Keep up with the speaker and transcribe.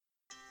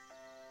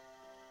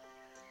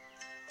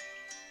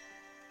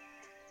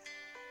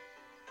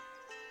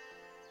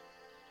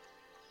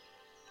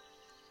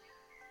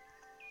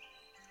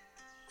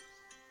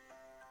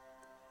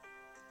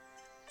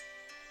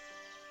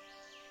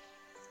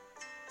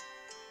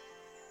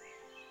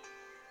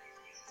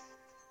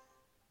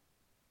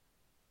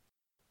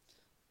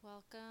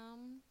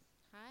Welcome.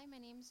 Hi, my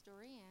name is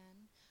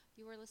Dorianne.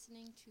 You are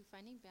listening to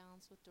Finding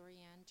Balance with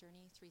Dorianne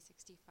Journey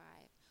 365,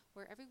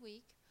 where every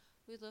week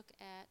we look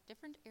at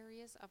different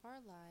areas of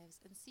our lives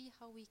and see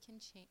how we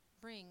can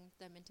bring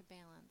them into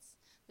balance.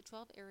 The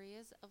 12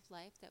 areas of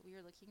life that we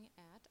are looking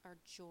at are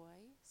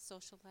joy,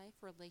 social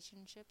life,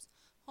 relationships,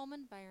 home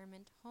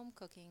environment, home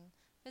cooking,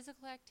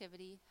 physical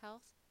activity,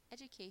 health,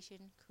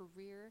 education,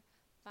 career,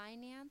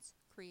 finance,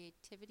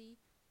 creativity,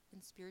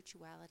 and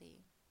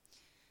spirituality.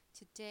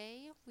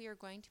 Today, we are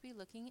going to be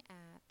looking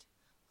at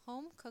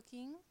home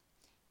cooking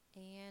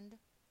and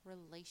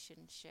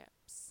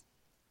relationships.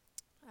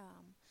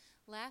 Um,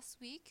 last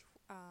week,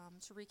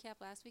 to recap,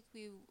 last week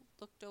we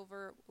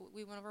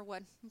went over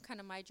what kind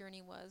of my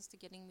journey was to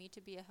getting me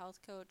to be a health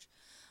coach,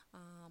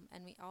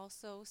 and we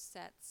also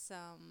set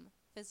some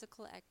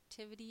physical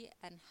activity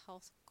and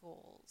health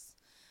goals.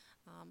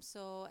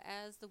 So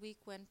as the week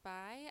went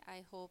by,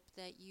 I hope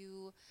that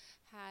you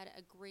had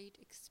a great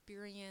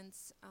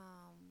experience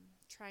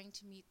trying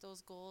to meet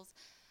those goals.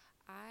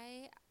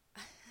 I,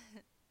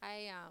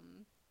 I,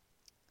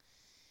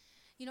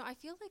 I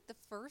feel like the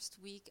first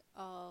week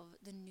of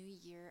the new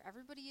year,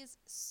 everybody is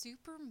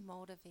super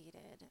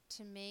motivated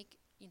to make.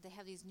 They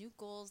have these new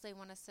goals they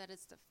want to set.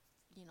 It's the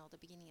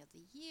beginning of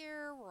the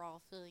year. We're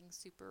all feeling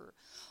super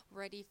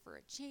ready for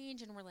a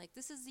change, and we're like,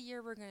 this is the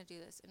year we're gonna do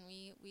this, and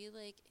we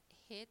like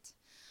hit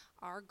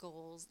our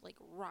goals like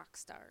rock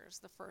stars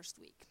the first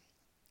week.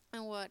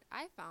 And what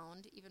I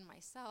found, even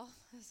myself,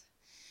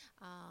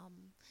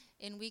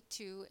 in week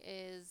two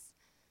is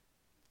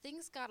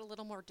things got a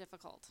little more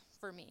difficult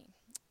for me.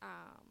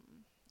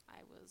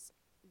 I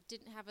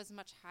didn't have as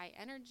much high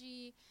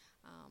energy.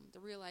 The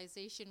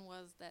realization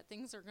was that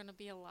things are going to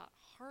be a lot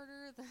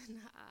harder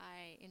than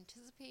I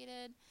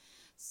anticipated.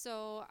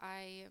 So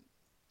I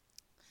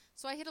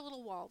so I hit a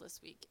little wall this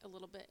week, a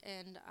little bit,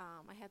 and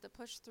I had to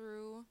push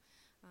through.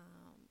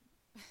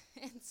 Um,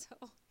 and so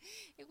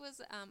it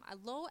was a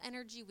low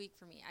energy week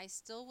for me. I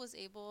still was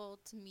able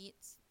to meet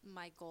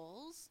my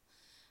goals,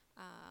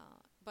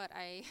 but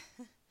I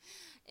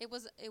it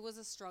was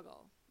a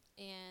struggle.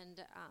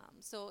 And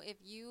so if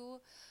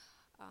you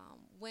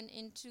went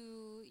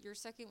into your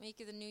second week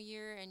of the new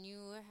year and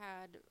you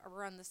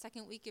were on the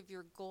second week of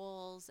your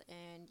goals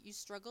and you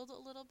struggled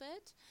a little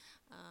bit,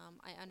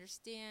 I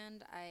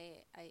understand.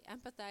 I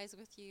empathize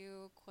with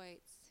you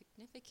quite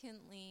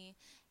significantly,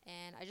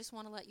 and I just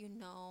want to let you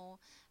know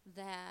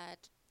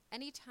that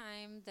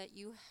anytime that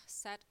you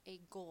set a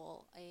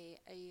goal, a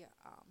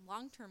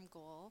long-term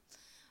goal,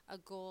 a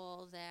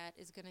goal that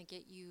is going to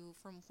get you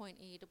from point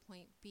A to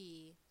point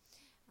B,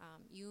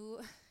 you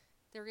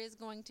there is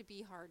going to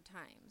be hard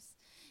times,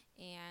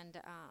 and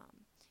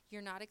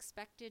you're not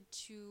expected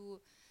to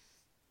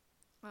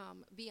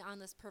be on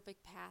this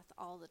perfect path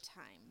all the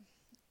time.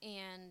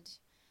 And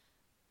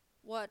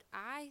what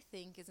I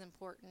think is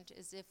important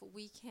is if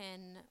we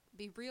can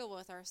be real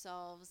with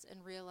ourselves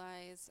and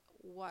realize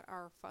what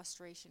our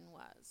frustration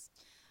was.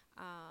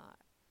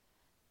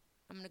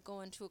 I'm going to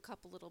go into a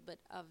couple little bit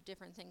of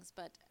different things,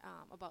 but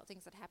about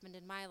things that happened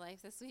in my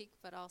life this week,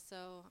 but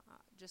also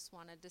just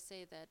wanted to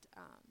say that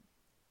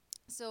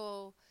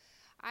so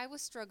I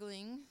was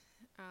struggling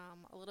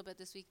a little bit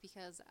this week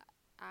because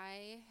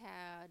I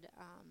had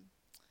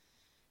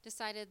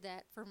decided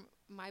that for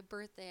my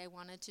birthday I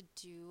wanted to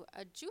do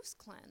a juice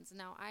cleanse.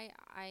 Now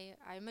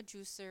I'm a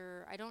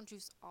juicer. I don't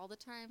juice all the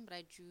time, but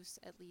I juice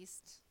at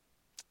least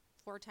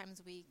 4 times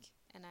a week,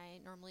 and I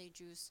normally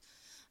juice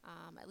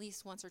at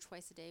least once or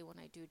twice a day when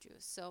I do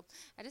juice. So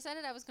I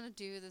decided I was going to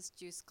do this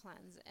juice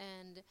cleanse,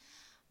 and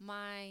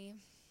my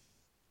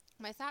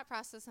thought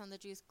process on the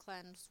juice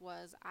cleanse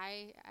was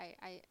I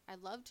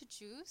love to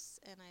juice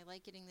and I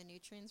like getting the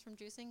nutrients from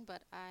juicing,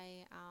 but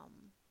I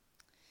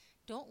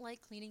don't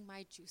like cleaning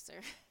my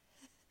juicer.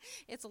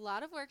 It's a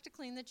lot of work to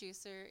clean the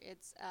juicer.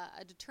 It's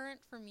a deterrent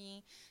for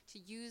me to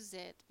use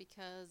it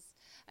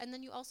and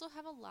then you also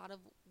have a lot of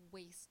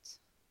waste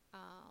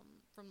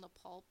from the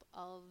pulp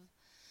of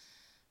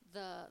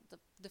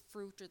the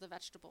fruit or the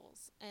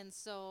vegetables. And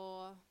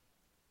so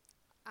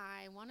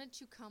I wanted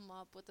to come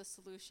up with a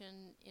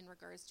solution in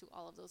regards to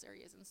all of those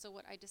areas. And so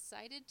what I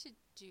decided to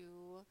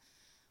do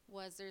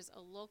was there's a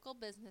local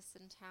business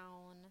in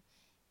town,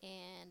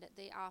 and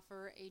they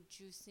offer a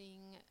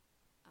juicing,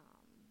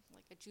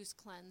 like a juice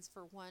cleanse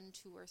for 1,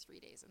 2, or 3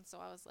 days. And so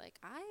I was like,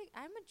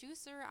 I'm a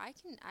juicer. I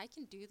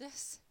can do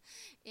this.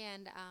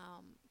 And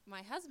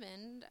my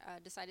husband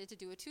decided to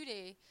do a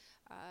 2-day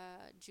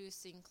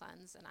juicing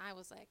cleanse, and I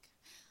was like,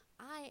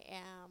 I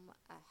am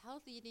a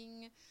healthy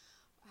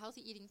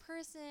eating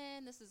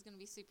person. This is going to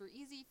be super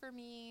easy for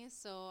me,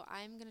 so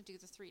I'm going to do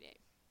the 3-day.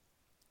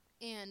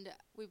 And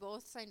we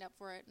both signed up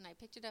for it, and I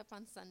picked it up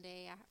on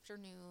Sunday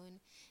afternoon,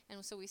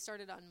 and so we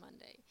started on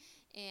Monday.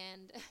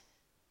 And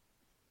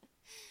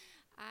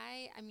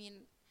I mean,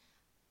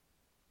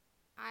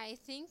 I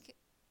think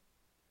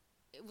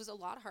it was a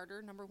lot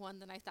harder, number one,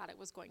 than I thought it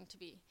was going to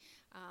be.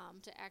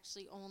 To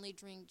actually only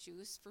drink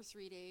juice for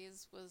 3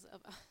 days was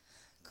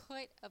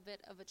quite a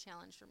bit of a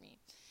challenge for me.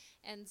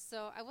 And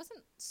so I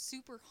wasn't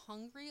super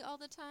hungry all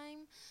the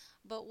time,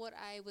 but what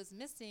I was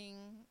missing,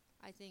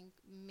 I think,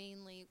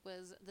 mainly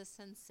was the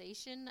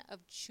sensation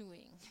of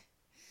chewing.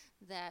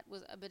 That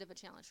was a bit of a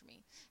challenge for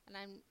me. And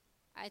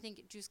I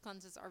think juice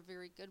cleanses are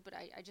very good, but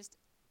I just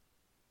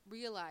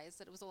realized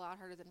that it was a lot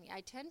harder than me.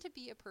 I tend to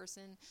be a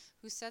person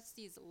who sets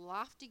these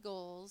lofty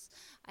goals.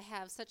 I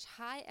have such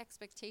high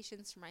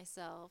expectations for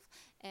myself,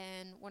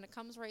 and when it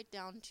comes right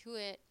down to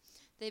it,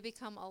 they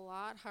become a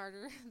lot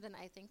harder than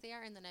I think they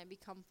are, and then I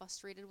become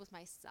frustrated with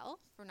myself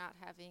for not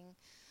having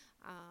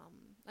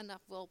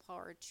enough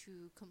willpower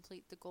to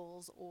complete the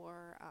goals,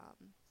 or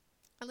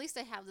at least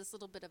I have this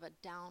little bit of a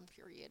down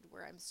period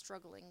where I'm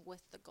struggling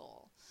with the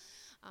goal.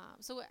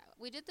 So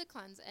we did the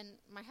cleanse, and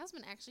my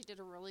husband actually did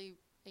a really,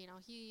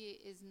 he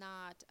is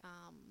not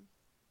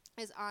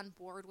is on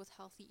board with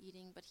healthy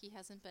eating, but he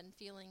hasn't been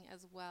feeling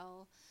as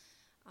well.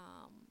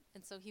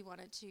 And so he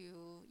wanted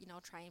to,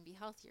 try and be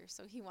healthier.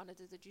 So he wanted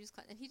to do the juice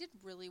cleanse, and he did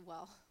really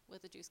well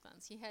with the juice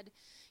cleanse. He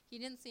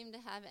didn't seem to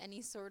have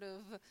any sort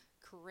of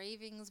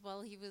cravings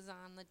while he was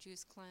on the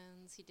juice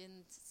cleanse. He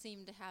didn't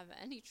seem to have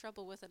any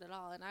trouble with it at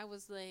all. And I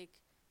was like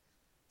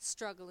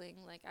struggling.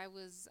 Like I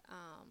was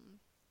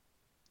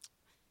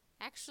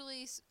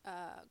actually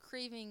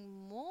craving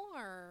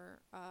more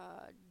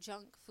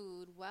junk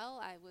food while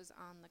I was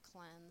on the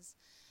cleanse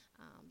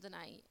than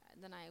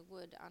I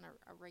would on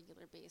a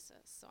regular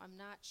basis. So I'm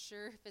not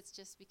sure if it's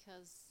just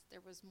because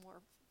there was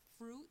more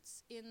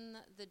fruits in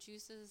the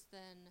juices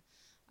than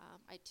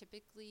I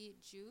typically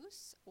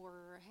juice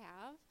or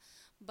have,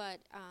 but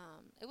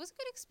it was a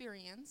good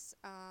experience.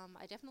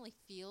 I definitely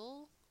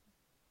feel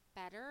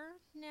better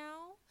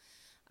now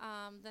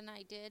than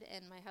I did,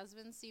 and my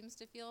husband seems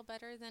to feel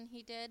better than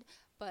he did,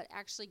 but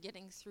actually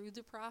getting through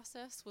the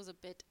process was a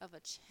bit of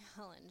a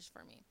challenge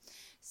for me.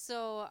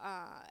 So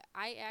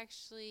I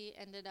actually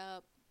ended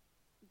up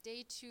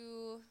day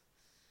 2,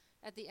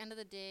 at the end of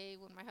the day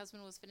when my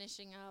husband was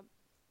finishing up,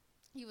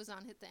 he was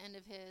on the end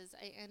of his,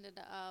 I ended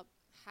up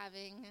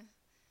having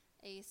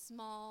a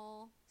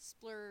small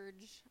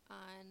splurge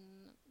on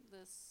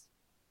this.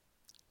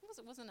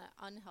 It wasn't an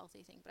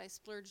unhealthy thing, but I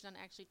splurged on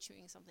actually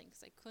chewing something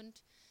because I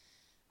couldn't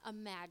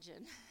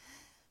imagine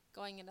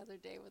going another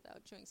day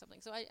without chewing something.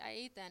 So I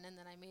ate then, and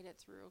then I made it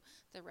through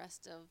the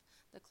rest of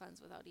the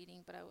cleanse without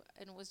eating.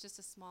 And it was just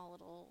a small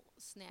little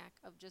snack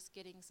of just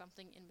getting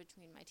something in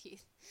between my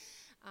teeth.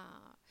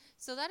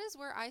 So that is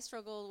where I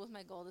struggled with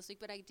my goal this week,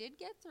 but I did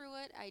get through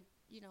it.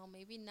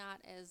 Maybe not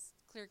as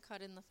clear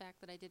cut in the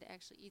fact that I did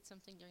actually eat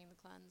something during the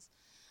cleanse,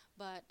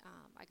 but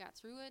I got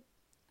through it.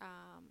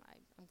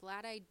 I'm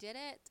glad I did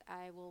it.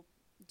 I will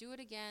do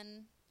it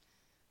again.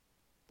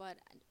 But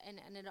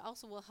and it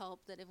also will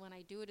help that when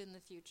I do it in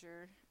the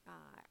future,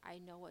 I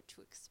know what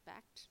to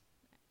expect.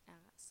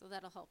 So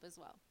that'll help as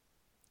well.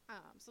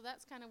 So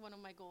that's kind of one of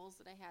my goals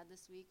that I had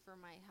this week for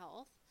my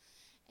health.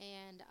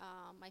 And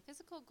my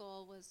physical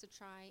goal was to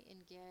try and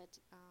get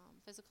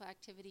physical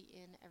activity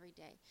in every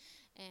day.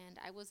 And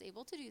I was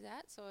able to do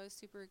that, so I was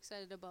super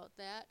excited about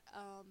that.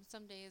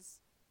 Some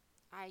days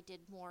I did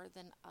more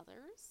than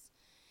others.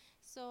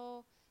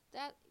 So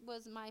that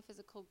was my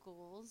physical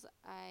goals.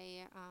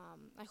 I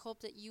hope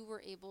that you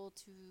were able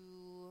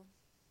to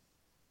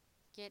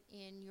get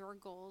in your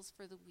goals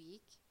for the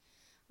week.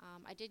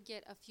 I did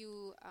get a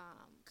few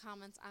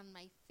comments on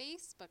my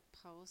Facebook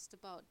post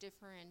about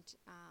different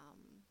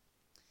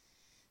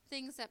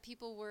things that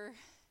people were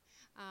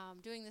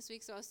doing this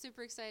week. So I was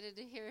super excited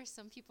to hear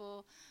some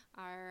people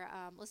are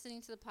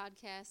listening to the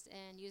podcast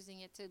and using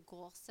it to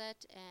goal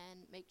set and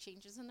make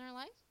changes in their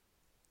life.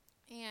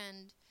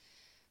 And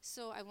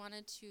so I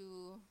wanted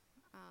to,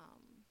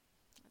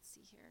 let's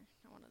see here,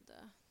 I wanted to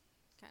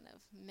kind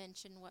of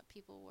mention what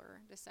people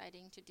were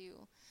deciding to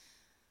do.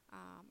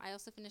 I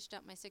also finished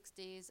up my 6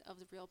 days of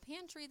the Real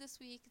Pantry this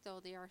week, though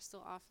they are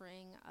still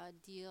offering a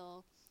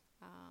deal,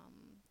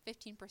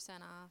 15%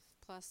 off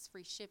plus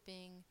free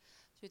shipping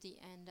through the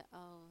end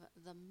of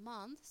the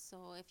month.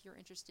 So if you're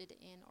interested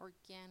in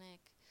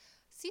organic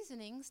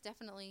seasonings,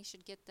 definitely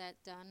should get that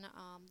done.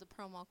 The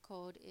promo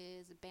code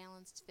is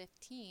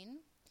Balanced15.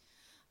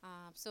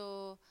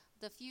 So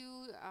a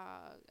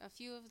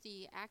few of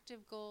the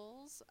active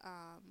goals,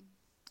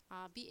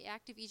 be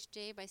active each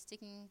day by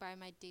sticking by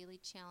my daily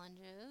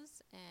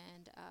challenges,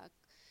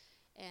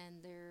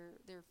 and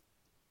their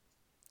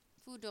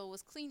food goal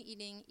was clean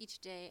eating each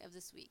day of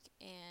this week.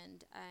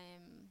 And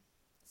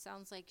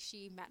sounds like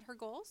she met her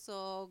goal,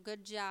 so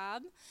good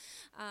job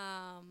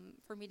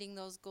for meeting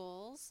those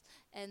goals.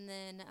 And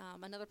then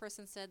another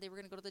person said they were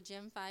going to go to the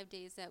gym 5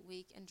 days that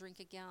week and drink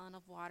a gallon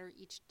of water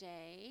each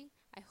day.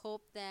 I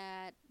hope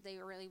that they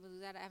were able to do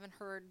that. I haven't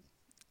heard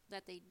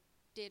that they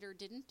did or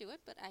didn't do it,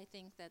 but I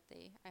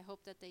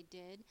hope that they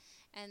did.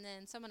 And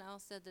then someone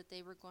else said that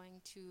they were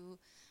going to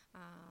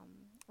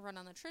run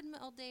on the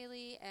treadmill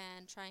daily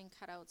and try and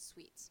cut out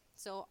sweets.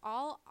 So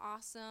all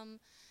awesome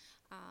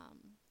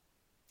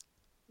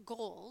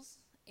goals.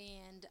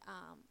 And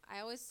I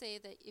always say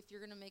that if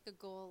you're going to make a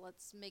goal,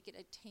 let's make it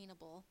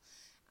attainable.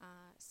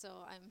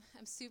 So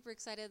I'm super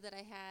excited that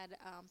I had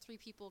 3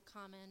 people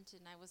comment,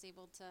 and I was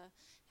able to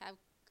have.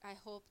 I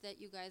hope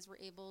that you guys were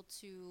able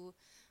to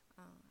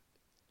uh,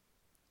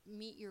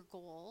 meet your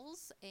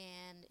goals,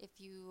 and if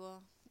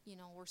you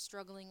were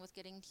struggling with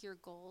getting to your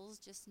goals,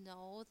 just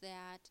know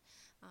that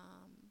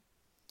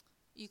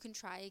you can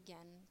try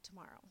again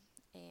tomorrow,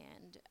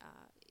 and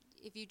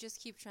if you just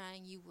keep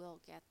trying, you will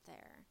get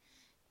there.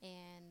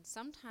 And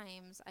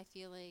sometimes I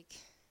think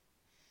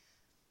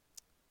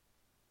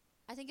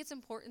it's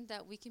important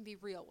that we can be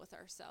real with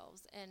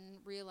ourselves and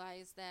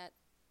realize that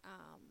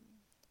um,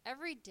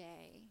 every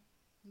day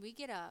we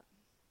get up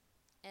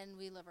and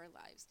we live our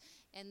lives.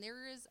 And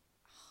there is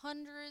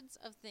hundreds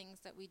of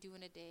things that we do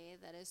in a day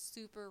that is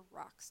super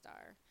rock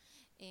star.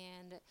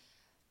 And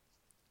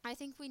I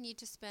think we need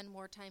to spend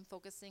more time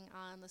focusing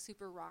on the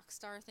super rock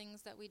star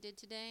things that we did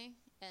today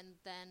and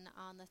then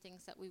on the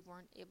things that we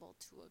weren't able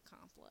to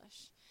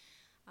accomplish.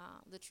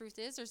 The truth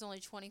is, there's only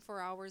 24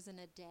 hours in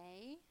a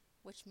day,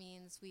 which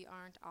means we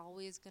aren't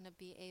always going to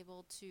be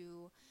able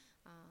to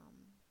um,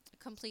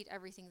 complete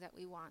everything that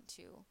we want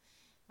to.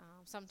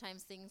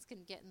 Sometimes things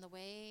can get in the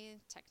way,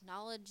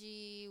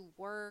 technology,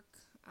 work,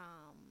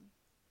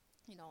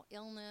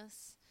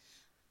 illness,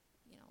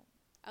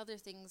 other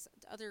things,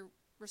 other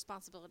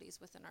responsibilities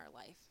within our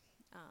life,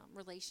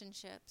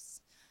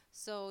 relationships.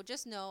 So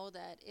just know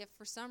that if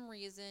for some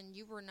reason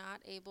you were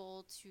not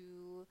able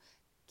to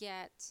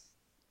get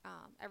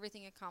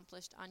everything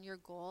accomplished on your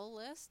goal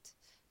list,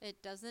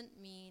 it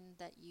doesn't mean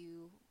that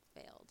you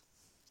failed.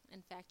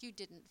 In fact, you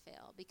didn't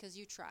fail because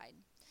you tried.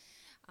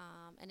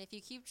 And if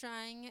you keep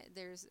trying,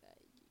 there's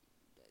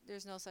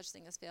no such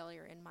thing as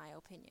failure, in my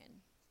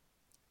opinion.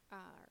 All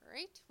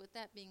right. With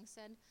that being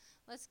said,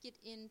 let's get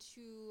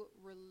into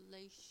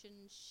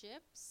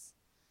relationships.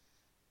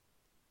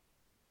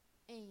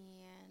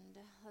 And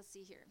let's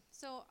see here.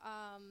 So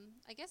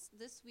I guess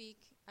this week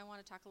I want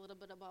to talk a little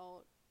bit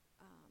about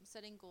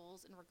setting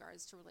goals in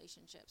regards to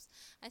relationships.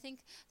 I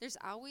think there's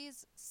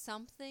always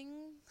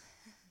something.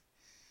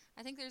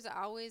 I think there's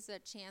always a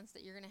chance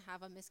that you're going to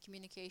have a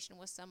miscommunication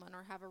with someone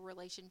or have a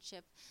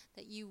relationship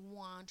that you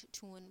want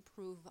to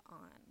improve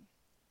on.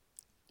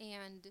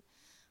 And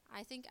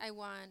I think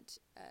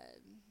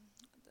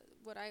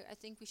what I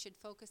think we should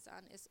focus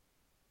on is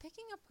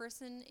picking a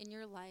person in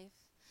your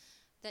life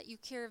that you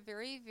care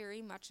very,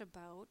 very much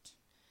about,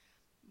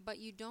 but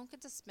you don't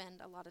get to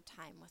spend a lot of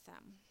time with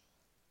them.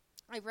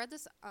 I read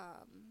this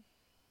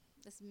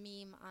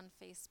meme on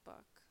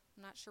Facebook.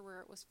 I'm not sure where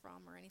it was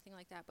from or anything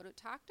like that, but it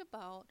talked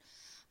about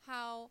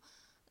how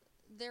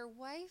their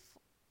wife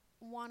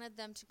wanted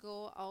them to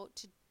go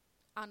out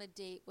on a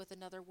date with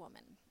another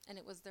woman, and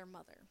it was their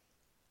mother.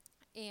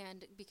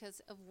 And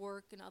because of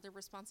work and other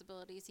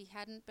responsibilities, he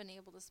hadn't been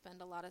able to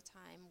spend a lot of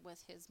time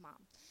with his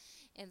mom.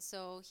 And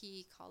so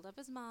he called up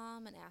his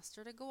mom and asked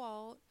her to go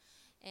out,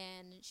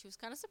 and she was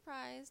kind of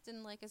surprised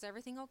and like, is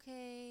everything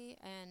okay?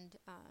 And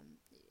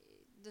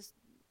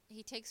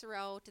he takes her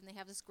out, and they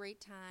have this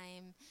great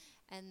time,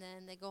 and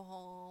then they go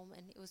home,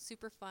 and it was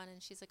super fun.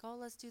 And she's like, oh,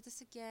 let's do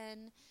this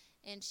again.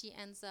 And she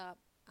ends up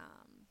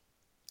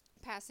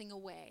passing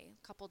away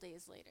a couple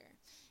days later.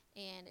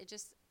 And it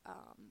just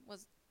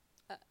was,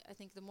 I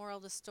think the moral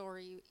of the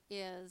story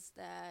is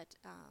that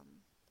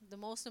the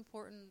most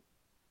important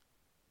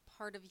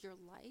part of your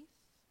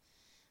life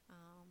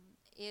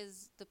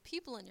is the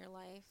people in your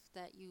life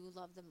that you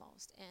love the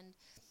most. And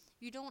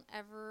you don't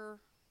ever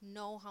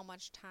know how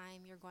much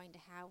time you're going to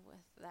have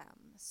with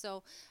them.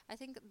 So I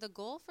think the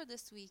goal for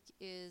this week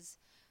is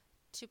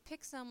to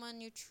pick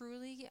someone you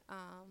truly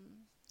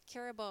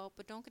care about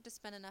but don't get to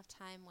spend enough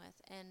time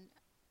with,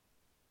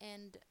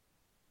 and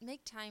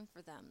make time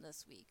for them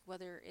this week,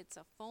 whether it's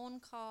a phone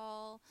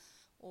call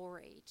or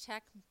a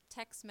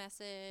text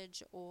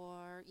message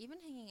or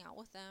even hanging out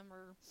with them,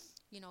 or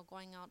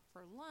going out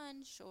for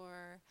lunch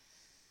or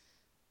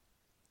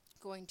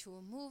going to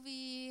a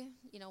movie,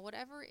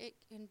 whatever it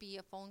can be,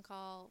 a phone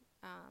call.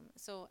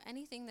 So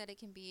anything that it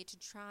can be to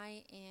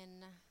try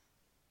and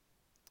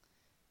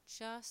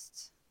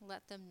just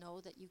let them know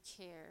that you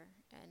care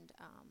and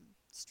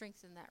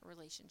strengthen that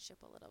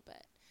relationship a little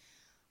bit.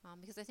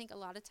 Because I think a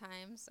lot of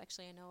times,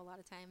 actually I know a lot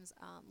of times,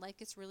 life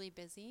gets really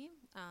busy.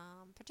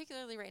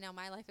 Particularly right now,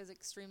 my life is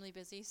extremely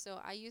busy. So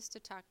I used to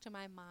talk to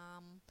my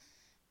mom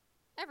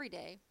every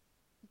day,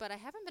 but I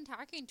haven't been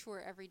talking to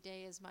her every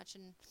day as much,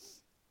 and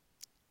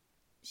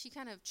she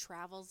kind of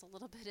travels a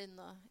little bit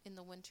in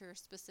the winter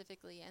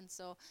specifically, and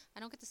so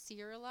I don't get to see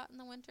her a lot in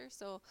the winter.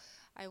 So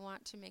I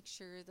want to make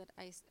sure that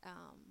I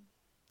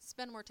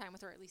spend more time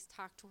with her, or at least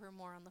talk to her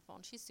more on the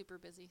phone. She's super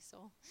busy,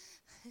 so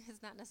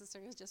it's not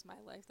necessarily just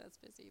my life that's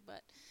busy,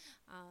 but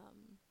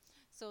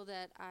so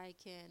that I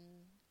can,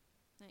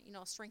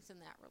 strengthen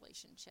that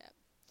relationship.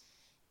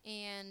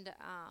 And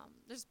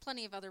there's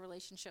plenty of other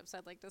relationships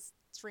I'd like to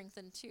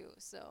strengthen too.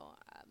 So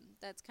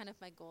that's kind of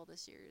my goal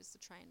this year, is to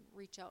try and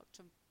reach out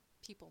to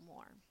people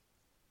more.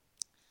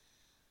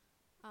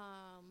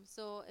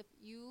 So if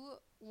you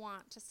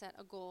want to set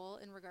a goal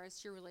in regards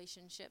to your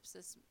relationships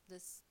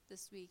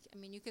this week, I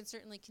mean, you can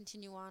certainly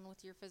continue on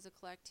with your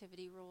physical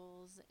activity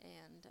rules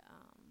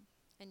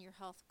and your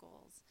health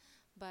goals,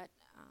 but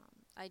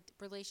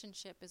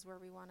relationship is where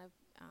we want to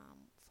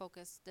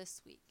focus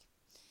this week,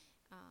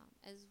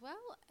 as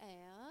well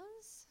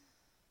as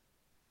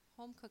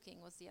home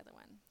cooking was the other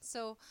one.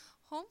 So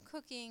home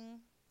cooking,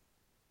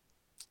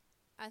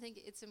 I think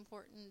it's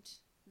important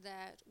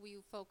that we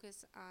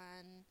focus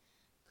on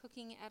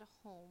cooking at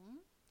home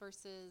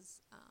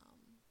versus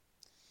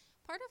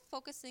part of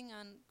focusing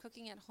on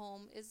cooking at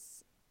home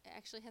is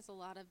actually has a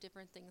lot of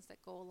different things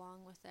that go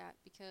along with that,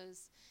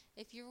 because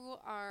if you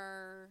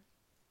are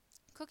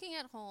cooking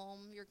at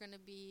home, you're going to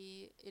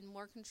be in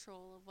more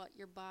control of what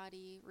your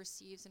body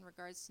receives in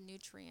regards to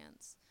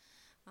nutrients.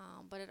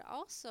 But it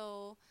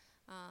also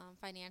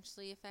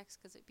financially affects,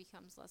 because it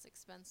becomes less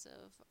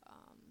expensive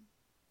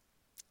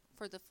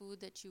for the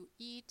food that you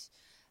eat.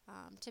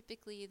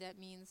 Typically, that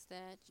means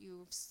that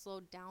you've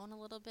slowed down a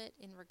little bit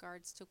in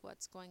regards to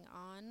what's going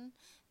on,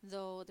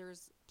 though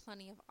there's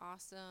plenty of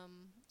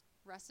awesome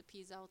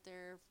recipes out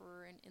there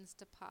for an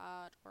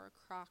Instapot or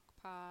a crock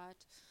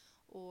pot,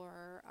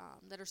 or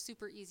that are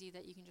super easy,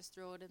 that you can just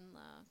throw it in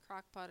the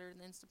crock pot or in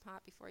the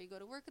Instapot before you go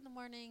to work in the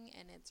morning,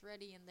 and it's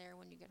ready in there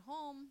when you get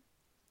home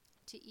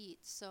to eat.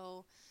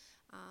 So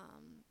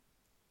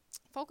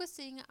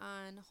focusing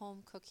on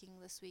home cooking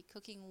this week,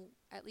 cooking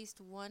at least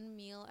one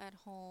meal at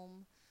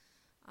home.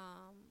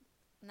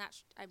 Not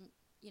sh- I'm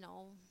you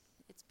know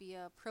It's be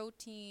a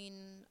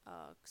protein,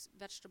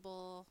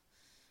 vegetable,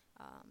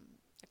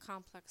 a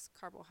complex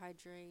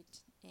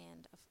carbohydrate,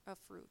 and a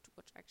fruit,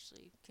 which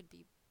actually could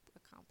be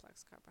a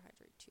complex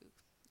carbohydrate too,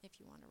 if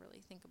you want to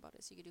really think about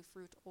it. So you could do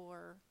fruit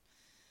or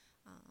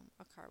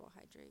a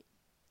carbohydrate,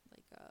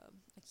 like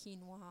a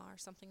quinoa or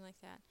something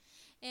like that.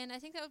 And I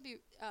think that would be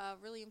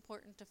really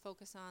important to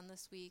focus on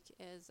this week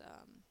is,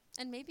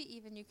 and maybe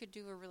even you could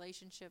do a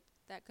relationship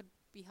that could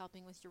be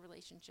helping with your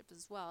relationship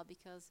as well,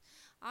 because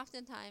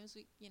oftentimes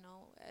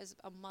as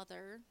a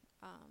mother,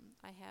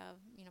 I have,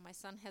 my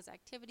son has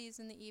activities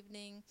in the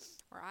evening,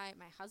 or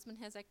my husband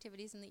has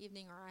activities in the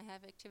evening, or I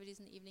have activities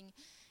in the evening,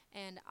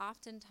 and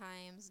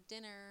oftentimes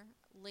dinner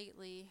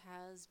lately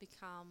has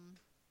become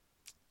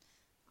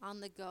on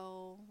the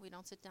go. We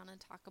don't sit down and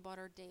talk about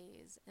our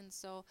days. And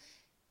so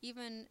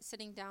even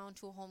sitting down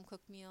to a home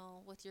cooked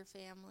meal with your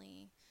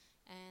family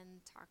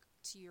and talk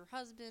to your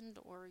husband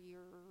or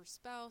your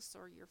spouse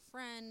or your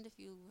friend, if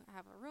you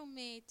have a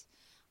roommate,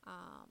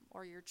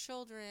 or your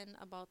children,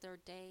 about their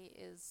day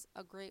is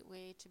a great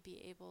way to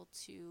be able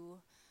to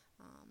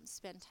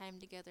spend time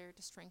together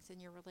to strengthen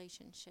your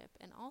relationship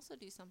and also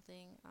do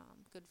something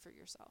good for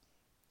yourself.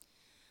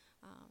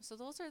 So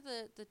those are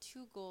the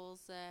two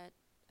goals that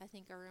I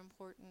think are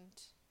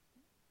important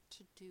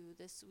to do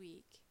this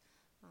week.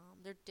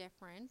 They're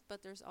different,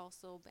 but there's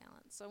also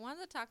balance. So I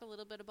wanted to talk a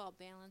little bit about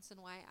balance and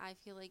why I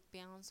feel like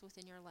balance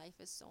within your life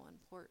is so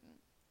important,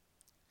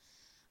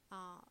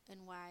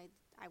 and why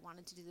I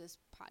wanted to do this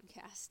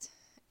podcast.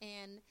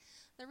 And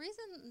the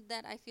reason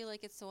that I feel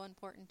like it's so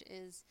important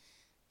is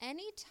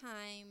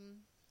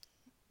anytime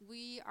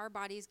our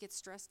bodies get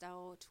stressed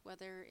out,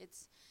 whether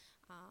it's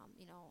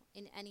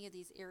in any of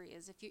these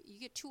areas. If you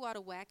get too out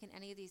of whack in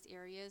any of these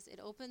areas, it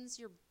opens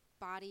your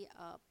body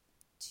up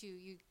to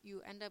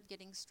you end up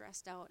getting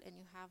stressed out, and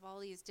you have all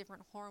these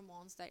different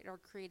hormones that are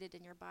created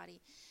in your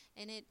body,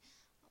 and it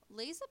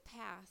lays a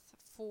path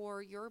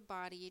for your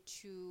body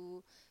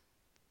to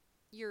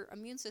your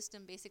immune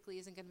system basically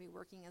isn't going to be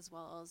working as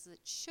well as it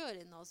should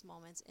in those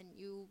moments, and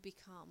you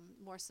become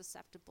more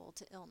susceptible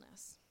to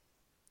illness.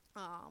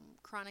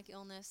 Chronic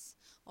illness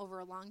over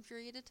a long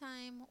period of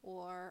time,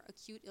 or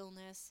acute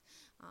illness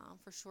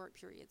for short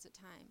periods of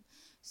time.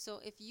 So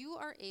if you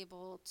are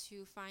able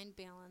to find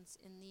balance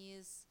in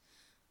these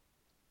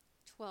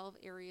 12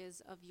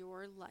 areas of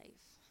your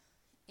life,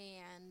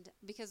 and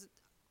because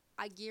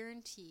I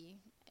guarantee,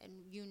 and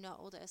you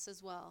know this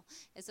as well,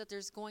 is that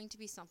there's going to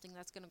be something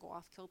that's going to go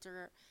off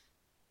kilter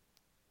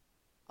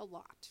a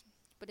lot.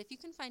 But if you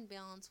can find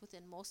balance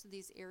within most of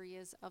these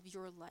areas of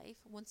your life,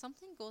 when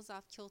something goes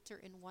off kilter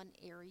in one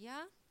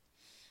area,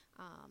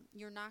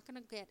 you're not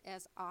going to get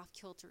as off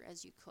kilter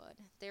as you could.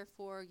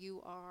 Therefore,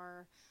 you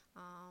are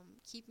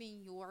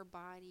keeping your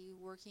body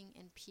working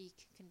in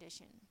peak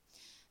condition.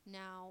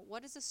 Now,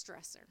 what is a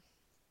stressor?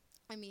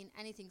 I mean,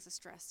 anything's a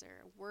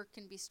stressor. Work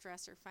can be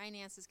stressor,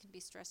 finances can be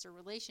stressor,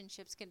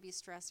 relationships can be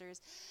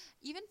stressors,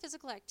 even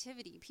physical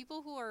activity.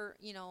 People who are,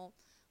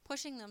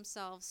 pushing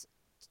themselves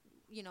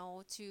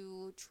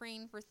to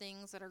train for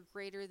things that are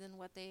greater than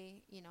what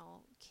they,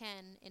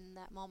 can in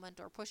that moment,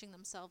 or pushing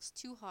themselves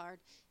too hard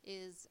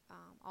is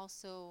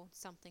also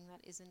something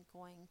that isn't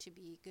going to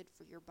be good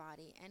for your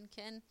body and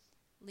can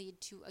lead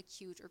to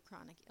acute or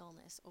chronic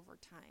illness over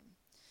time.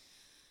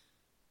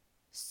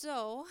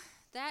 So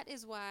that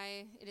is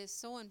why it is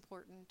so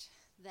important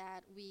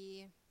that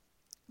we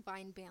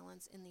find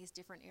balance in these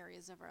different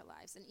areas of our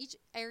lives. And each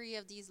area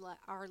of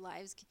our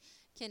lives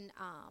can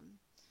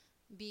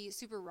be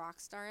super rock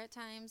star at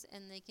times,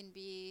 and they can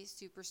be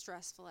super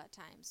stressful at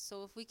times.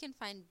 So if we can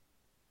find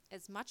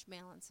as much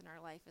balance in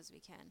our life as we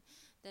can,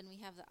 then we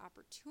have the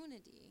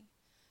opportunity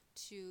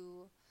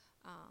to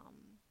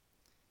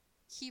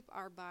keep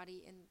our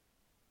body in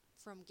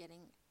from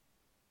getting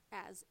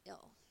as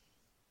ill,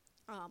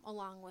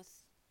 along with,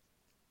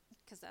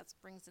 because that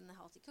brings in the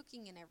healthy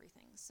cooking and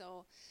everything.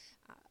 So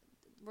uh,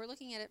 we're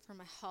looking at it from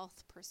a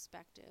health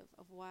perspective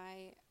of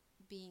why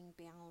being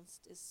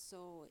balanced is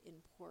so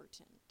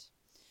important.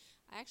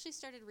 I actually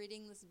started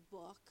reading this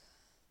book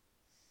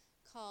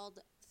called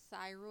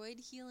Thyroid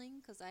Healing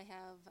because I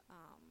have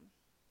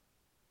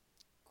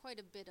quite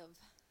a bit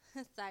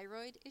of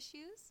thyroid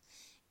issues,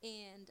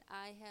 and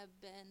I have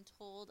been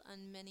told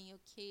on many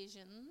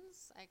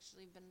occasions,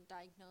 actually been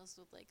diagnosed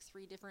with like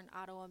 3 different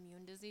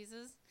autoimmune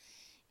diseases,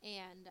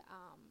 and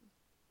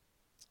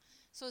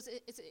so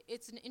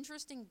it's an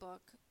interesting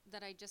book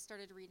that I just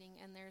started reading,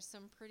 and there's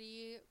some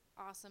pretty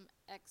awesome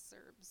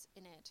excerpts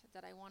in it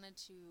that I wanted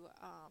to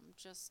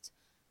just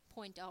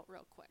point out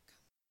real quick.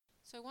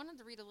 So I wanted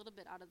to read a little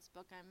bit out of this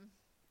book. I'm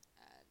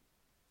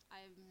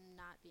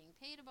not being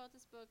paid about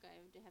this book.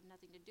 I have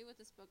nothing to do with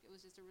this book. It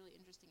was just a really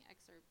interesting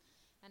excerpt,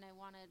 and I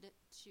wanted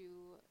to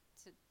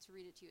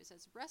read it to you. It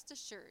says, "Rest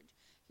assured,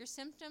 your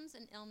symptoms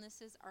and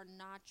illnesses are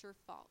not your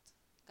fault."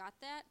 Got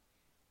that?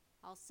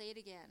 I'll say it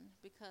again,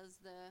 because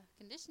the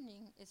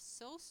conditioning is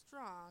so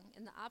strong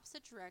in the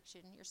opposite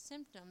direction. Your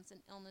symptoms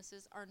and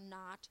illnesses are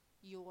not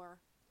your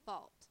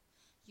fault.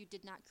 You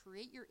did not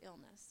create your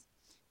illness.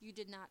 You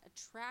did not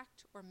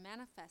attract or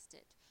manifest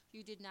it.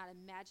 You did not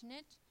imagine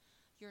it.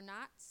 You're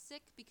not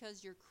sick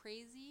because you're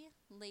crazy,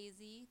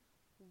 lazy,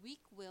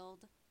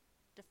 weak-willed,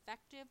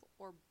 defective,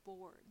 or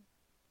bored.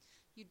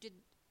 You did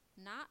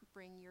not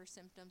bring your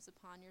symptoms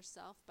upon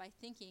yourself by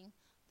thinking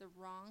the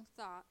wrong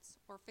thoughts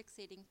or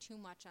fixating too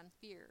much on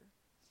fear.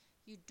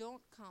 You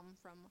don't come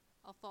from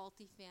a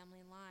faulty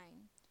family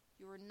line.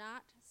 You are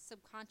not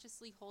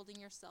subconsciously holding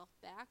yourself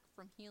back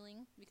from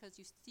healing because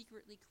you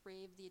secretly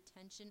crave the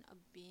attention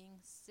of being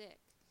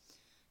sick.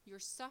 Your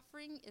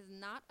suffering is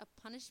not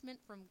a punishment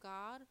from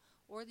God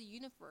or the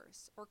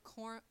universe or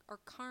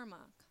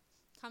karma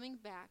coming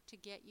back to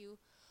get you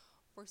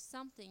for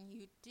something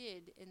you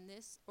did in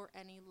this or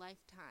any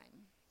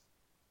lifetime.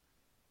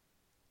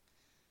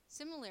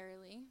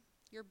 Similarly,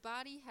 your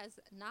body has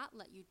not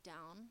let you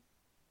down.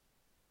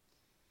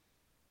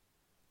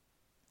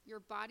 Your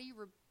body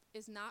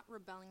is not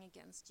rebelling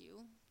against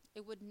you.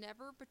 It would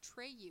never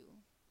betray you.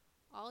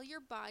 All your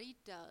body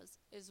does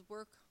is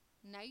work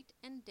night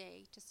and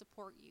day to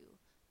support you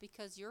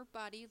because your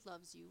body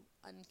loves you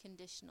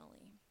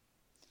unconditionally.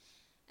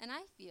 And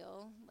I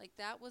feel like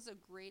that was a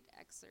great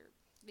excerpt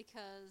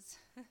because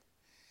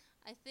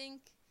I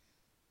think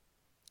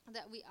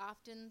that we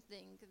often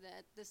think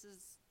that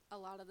a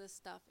lot of this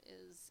stuff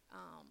is,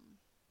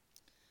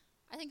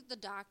 I think the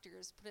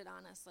doctors put it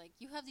on us like,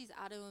 you have these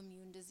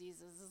autoimmune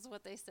diseases, is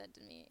what they said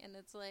to me. And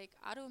it's like,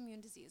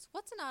 autoimmune disease.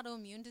 What's an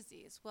autoimmune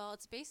disease? Well,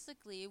 it's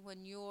basically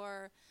when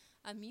your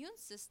immune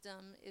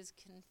system is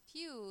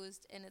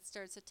confused and it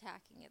starts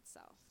attacking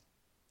itself.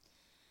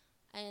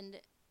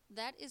 And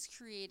that is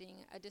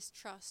creating a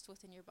distrust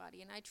within your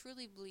body. And I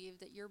truly believe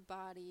that your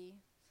body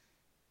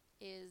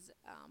is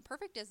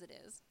perfect as it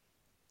is.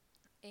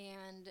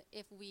 And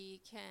if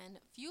we can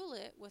fuel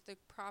it with the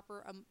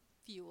proper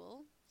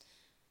fuel,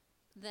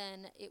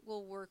 then it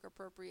will work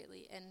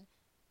appropriately. And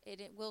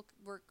it will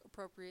work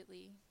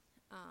appropriately,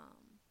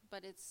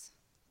 but it's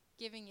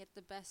giving it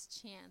the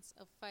best chance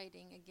of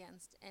fighting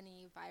against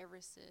any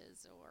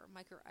viruses or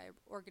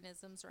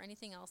microorganisms or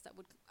anything else that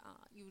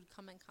you would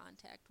come in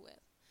contact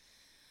with.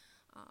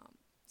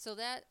 So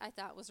that I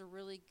thought was a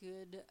really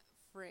good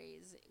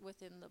phrase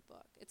within the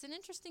book. It's an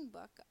interesting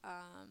book.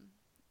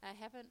 I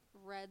haven't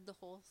read the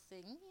whole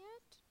thing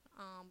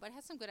yet, but it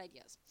has some good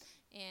ideas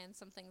and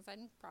some things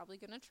I'm probably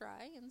going to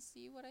try and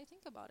see what I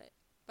think about it.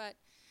 But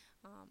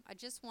I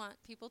just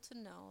want people to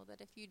know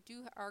that if you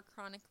are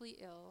chronically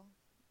ill,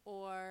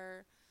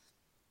 or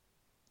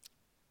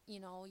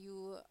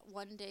you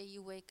one day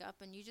you wake up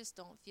and you just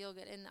don't feel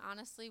good. And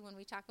honestly, when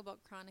we talk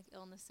about chronic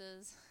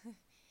illnesses,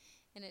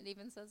 and it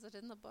even says it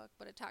in the book,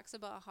 but it talks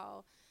about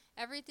how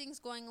everything's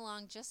going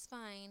along just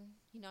fine.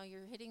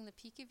 You're hitting the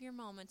peak of your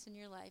moments in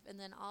your life, and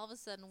then all of a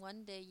sudden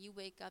one day you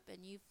wake up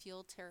and you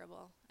feel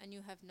terrible and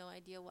you have no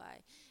idea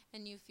why,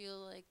 and you feel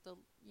like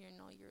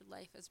your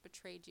life has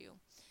betrayed you.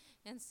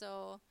 And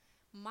so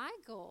my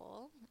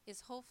goal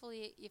is,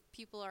 hopefully, if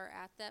people are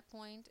at that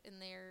point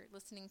and they're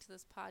listening to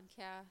this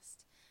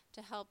podcast,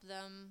 to help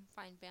them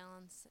find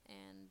balance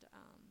and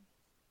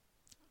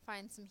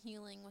find some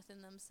healing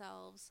within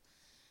themselves,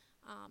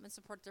 and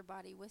support their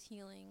body with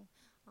healing,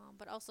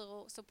 but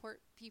also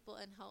support people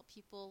and help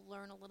people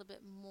learn a little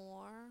bit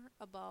more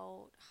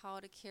about how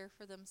to care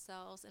for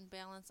themselves and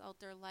balance out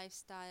their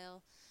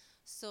lifestyle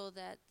so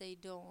that they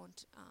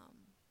don't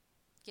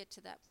get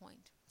to that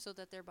point, so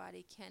that their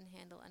body can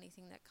handle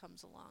anything that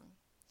comes along.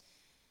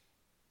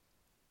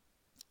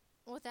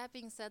 With that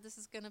being said, this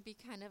is going to be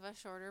kind of a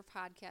shorter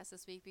podcast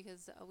this week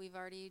because we've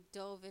already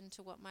dove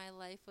into what my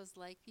life was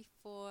like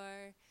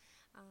before.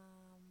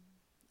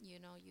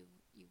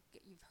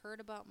 You've heard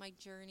about my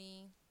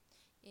journey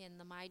in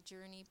the My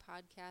Journey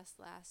podcast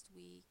last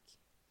week,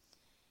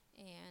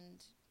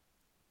 and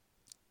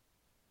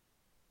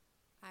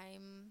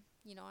I'm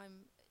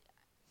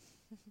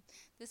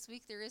this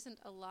week there isn't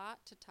a lot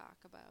to talk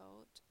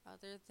about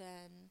other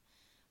than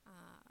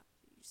uh,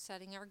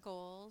 setting our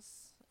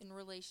goals in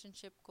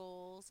relationship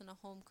goals and a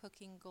home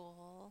cooking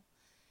goal.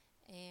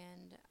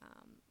 And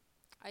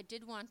I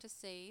did want to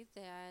say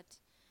that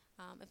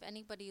if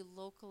anybody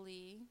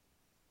locally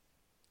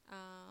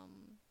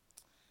um,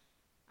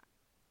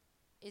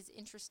 is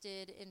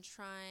interested in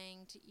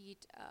trying to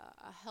eat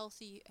a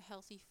healthy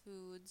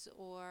foods,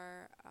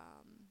 or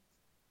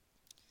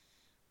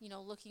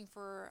looking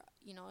for,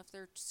 if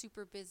they're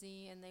super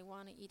busy and they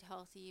want to eat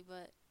healthy,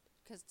 but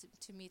because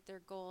to meet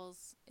their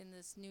goals in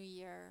this new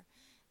year,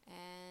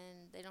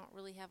 and they don't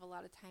really have a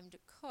lot of time to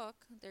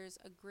cook, there's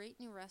a great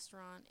new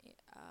restaurant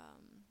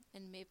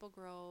in Maple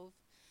Grove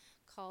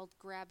called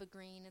Grab a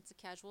Green. It's a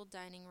casual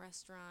dining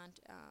restaurant.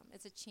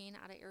 It's a chain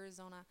out of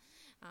Arizona,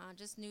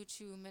 just new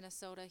to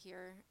Minnesota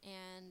here,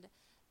 and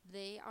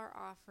they are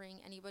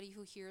offering anybody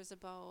who hears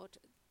about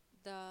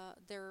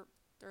their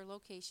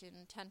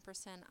location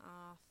 10%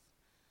 off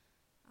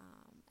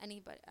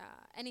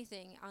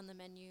anything on the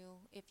menu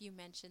if you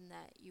mention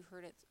that you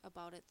heard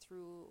about it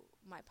through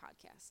my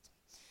podcast.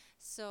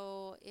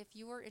 So if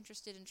you are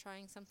interested in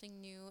trying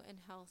something new and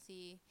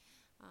healthy,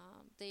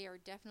 they are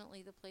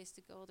definitely the place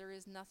to go. There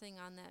is nothing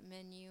on that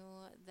menu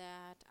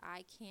that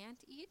I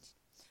can't eat,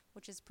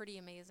 which is pretty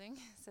amazing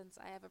since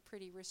I have a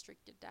pretty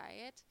restricted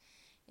diet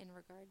in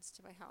regards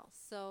to my health.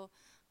 So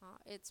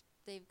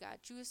they've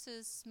got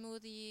juices,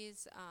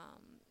 smoothies,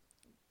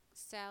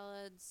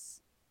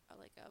 salads,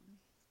 like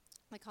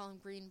I call them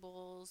green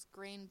bowls,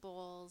 grain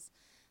bowls.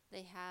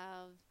 They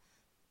have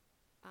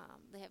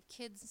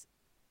kids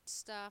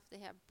stuff. They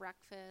have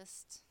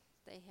breakfast.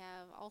 They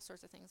have all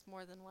sorts of things,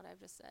 more than what I've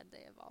just said.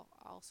 They have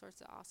all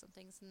sorts of awesome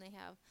things, and they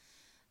have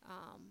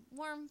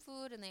warm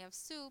food, and they have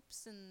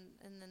soups, and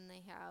then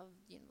they have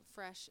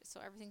fresh. So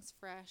everything's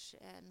fresh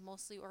and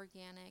mostly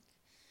organic,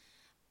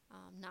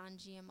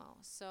 non-GMO.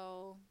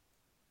 So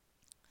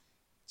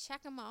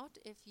check them out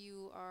if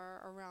you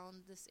are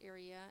around this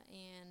area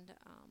and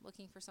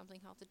looking for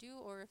something healthy to do,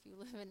 or if you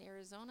live in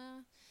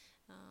Arizona,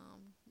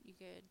 you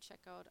could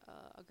check out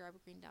a Grab a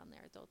Green down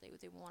there, though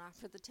they won't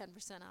offer the 10%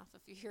 off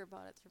if you hear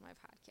about it through my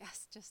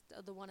podcast. Just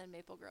the one in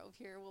Maple Grove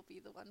here will be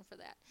the one for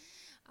that.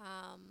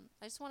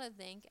 I just want to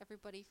thank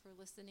everybody for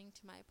listening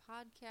to my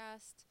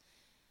podcast.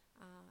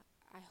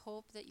 I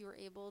hope that you were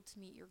able to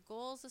meet your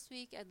goals this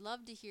week. I'd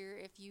love to hear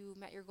if you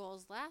met your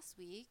goals last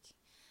week.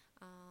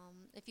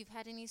 If you've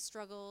had any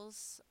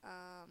struggles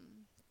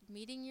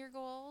meeting your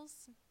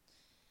goals.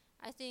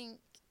 I think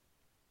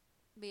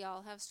we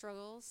all have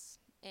struggles,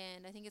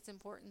 and I think it's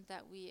important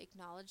that we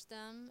acknowledge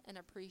them and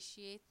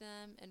appreciate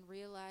them and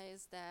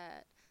realize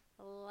that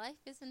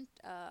life isn't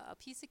a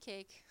piece of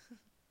cake,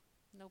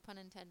 no pun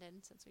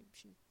intended, since we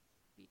shouldn't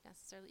be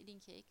necessarily eating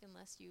cake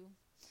unless you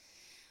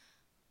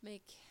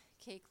make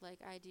cake like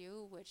I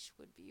do, which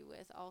would be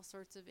with all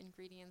sorts of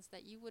ingredients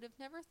that you would have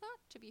never thought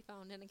to be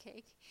found in a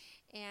cake.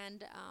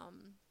 And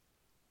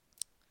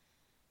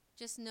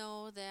just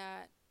know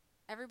that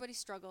everybody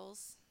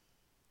struggles,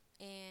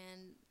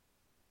 and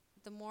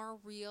the more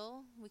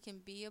real we can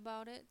be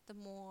about it, the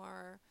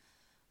more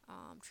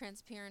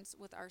transparent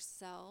with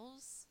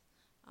ourselves,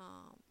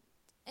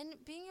 and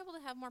being able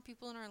to have more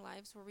people in our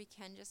lives where we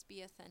can just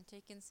be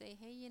authentic and say,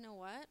 hey, you know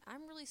what,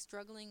 I'm really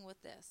struggling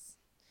with this,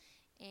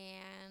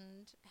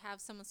 and have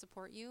someone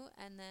support you.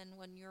 And then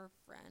when your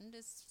friend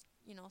is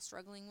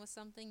struggling with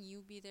something,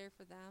 you be there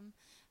for them.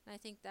 And I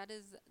think that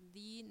is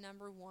the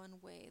number one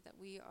way that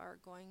we are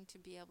going to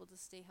be able to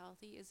stay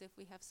healthy, is if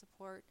we have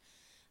support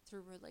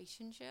through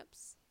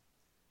relationships.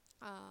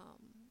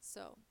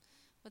 So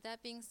with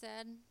that being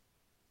said,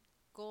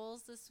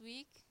 goals this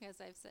week, as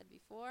I've said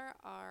before,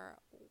 are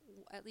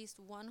at least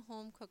one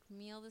home cooked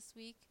meal this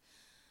week,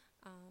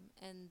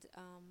 and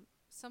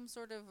some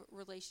sort of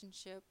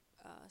relationship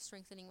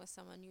strengthening with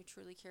someone you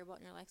truly care about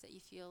in your life that you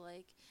feel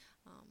like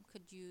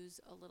could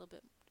use a little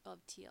bit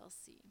of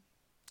TLC.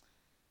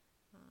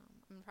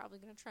 I'm probably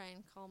going to try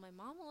and call my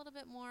mom a little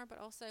bit more, but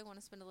also I want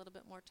to spend a little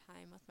bit more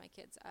time with my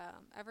kids.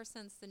 Ever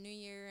since the new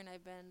year, and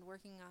I've been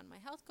working on my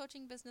health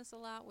coaching business a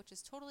lot, which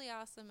is totally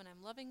awesome, and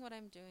I'm loving what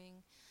I'm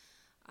doing.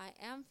 I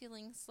am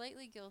feeling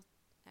slightly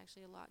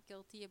actually a lot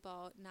guilty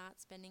about not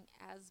spending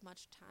as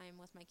much time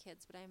with my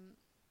kids, but I'm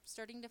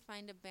starting to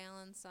find a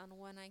balance on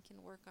when I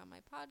can work on my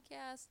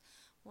podcast,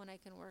 when I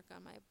can work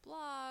on my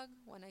blog,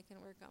 when I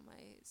can work on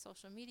my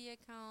social media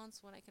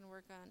accounts, when I can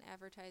work on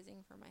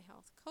advertising for my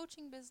health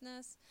coaching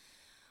business.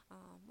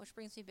 Which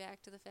brings me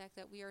back to the fact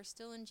that we are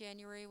still in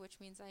January,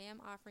 which means I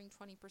am offering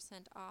 20%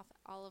 off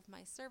all of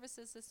my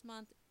services this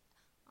month,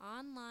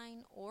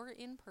 online or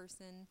in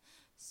person.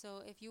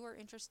 So if you are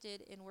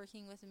interested in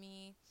working with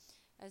me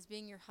as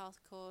being your health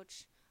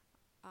coach,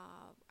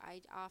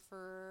 I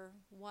offer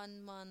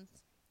 1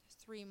 month,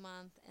 3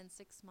 month, and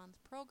 6 month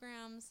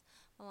programs,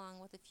 along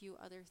with a few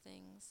other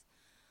things.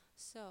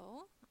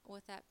 So,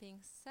 with that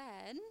being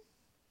said,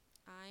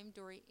 I'm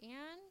Dory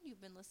Ann.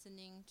 You've been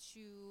listening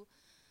to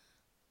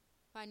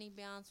Finding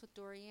Balance with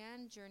Dory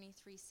Ann, Journey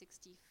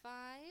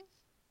 365.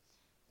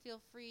 Feel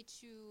free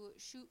to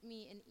shoot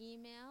me an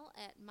email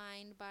at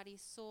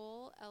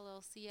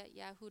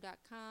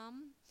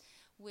mindbodysoulllc@yahoo.com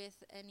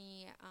with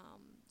any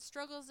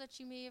struggles that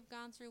you may have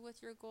gone through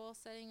with your goal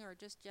setting or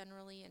just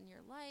generally in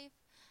your life,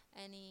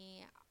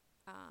 any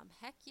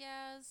heck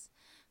yes,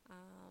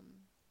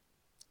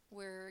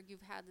 where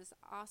you've had this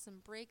awesome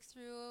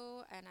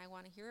breakthrough and I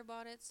want to hear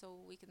about it so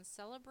we can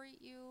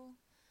celebrate you.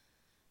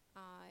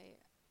 I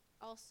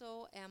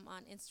also am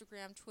on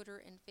Instagram, Twitter,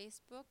 and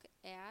Facebook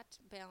at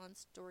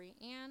Balanced Dory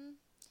Ann.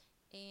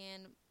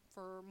 And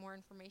for more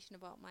information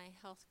about my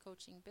health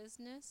coaching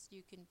business,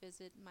 you can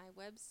visit my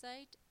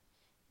website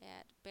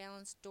at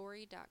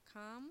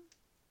balanceddory.com.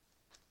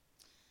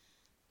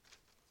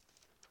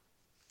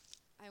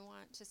 I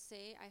want to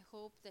say I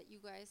hope that you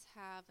guys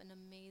have an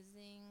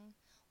amazing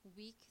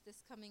week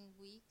this coming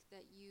week,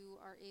 that you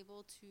are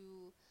able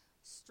to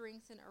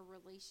strengthen a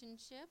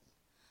relationship,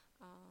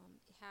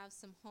 have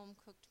some home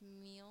cooked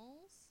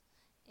meals,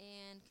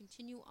 and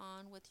continue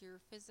on with your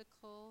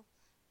physical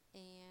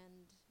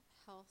and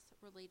health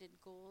related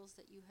goals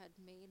that you had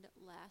made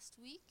last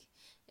week.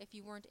 If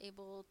you weren't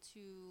able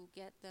to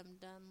get them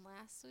done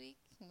last week,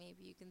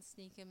 maybe you can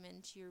sneak them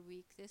into your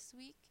week this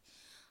week.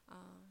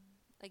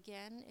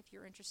 Again, if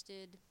you're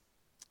interested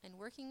in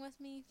working with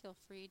me, feel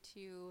free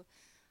to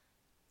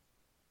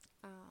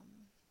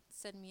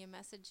send me a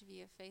message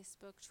via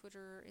Facebook,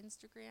 Twitter, or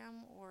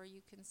Instagram, or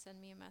you can send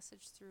me a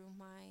message through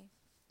my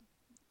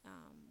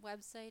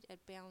website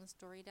at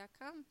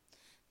balanceddory.com.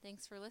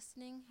 Thanks for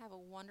listening. Have a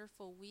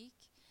wonderful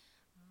week.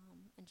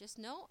 And just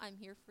know I'm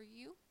here for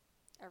you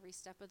every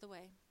step of the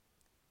way.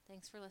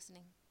 Thanks for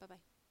listening.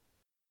 Bye-bye.